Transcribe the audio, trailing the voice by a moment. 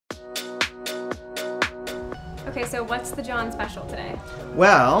Okay, so what's the Jon special today?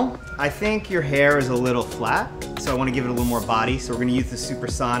 Well, I think your hair is a little flat, so I want to give it a little more body. So we're going to use the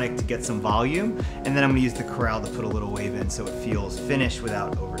Supersonic to get some volume, and then I'm going to use the Corral to put a little wave in so it feels finished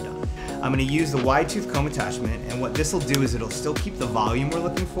without overdone. I'm going to use the wide tooth comb attachment, and what this will do is it'll still keep the volume we're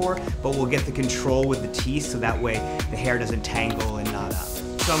looking for, but we'll get the control with the teeth so that way the hair doesn't tangle and knot up.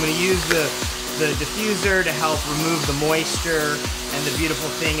 So I'm going to use the diffuser to help remove the moisture, and the beautiful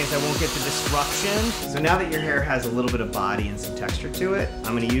thing is I won't get the disruption. So now that your hair has a little bit of body and some texture to it,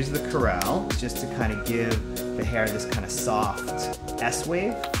 I'm going to use the Corral just to kind of give the hair this kind of soft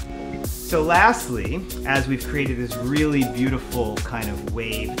S-wave. So lastly, as we've created this really beautiful kind of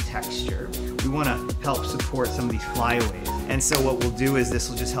wave texture, we want to help support some of these flyaways. And so what we'll do is this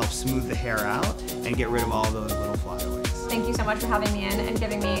will just help smooth the hair out and get rid of all those little flyaways. Thank you so much for having me in and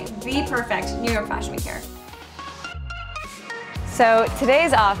giving me the perfect New York Fashion Week hair. So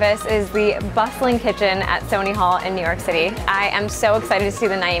today's office is the bustling kitchen at Sony Hall in New York City. I am so excited to see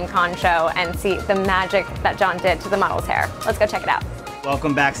the Naeem Khan show and see the magic that Jon did to the model's hair. Let's go check it out.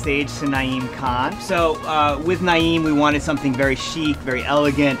 Welcome backstage to Naeem Khan. So with Naeem, we wanted something very chic, very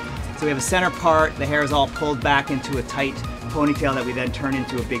elegant. So we have a center part, the hair is all pulled back into a tight ponytail that we then turn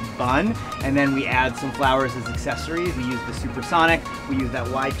into a big bun, and then we add some flowers as accessories. We use the Supersonic, we use that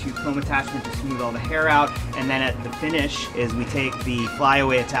wide tooth comb attachment to smooth all the hair out, and then at the finish is we take the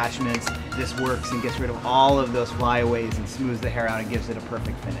flyaway attachments. This works and gets rid of all of those flyaways and smooths the hair out and gives it a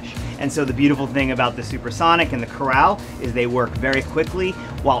perfect finish. And so the beautiful thing about the Supersonic and the Corral is they work very quickly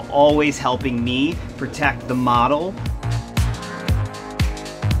while always helping me protect the model.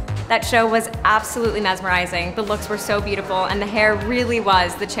 That show was absolutely mesmerizing. The looks were so beautiful, and the hair really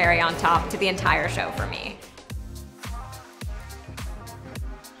was the cherry on top to the entire show for me.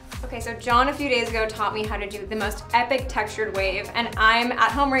 Okay, so Jon a few days ago taught me how to do the most epic textured wave, and I'm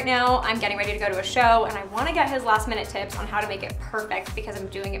at home right now, I'm getting ready to go to a show, and I want to get his last minute tips on how to make it perfect because I'm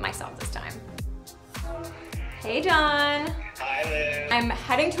doing it myself this time. Hey Jon. Hi Liz. I'm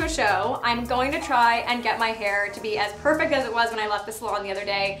heading to a show. I'm going to try and get my hair to be as perfect as it was when I left the salon the other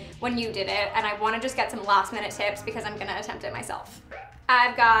day when you did it, and I want to just get some last minute tips because I'm gonna attempt it myself.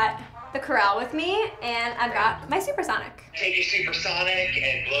 I've got the Corral with me, and I've got my Supersonic. Take your Supersonic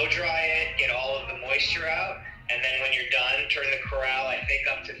and blow dry it, get all of the moisture out, and then when you're done, turn the Corral, I think,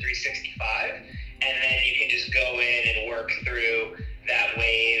 up to 365, and then you can just go in and work through that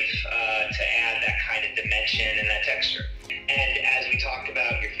wave to add that kind of dimension and that texture. And as we talked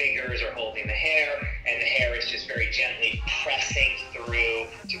about, your fingers are holding the hair, and the hair is just very gently pressing through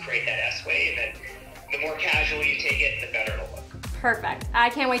to create that S-wave, and the more casual you take it, the better it'll look. Perfect. I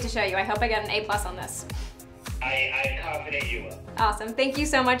can't wait to show you. I hope I get an A+ on this. I'm confident you will. Awesome. Thank you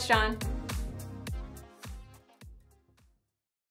so much, Jon.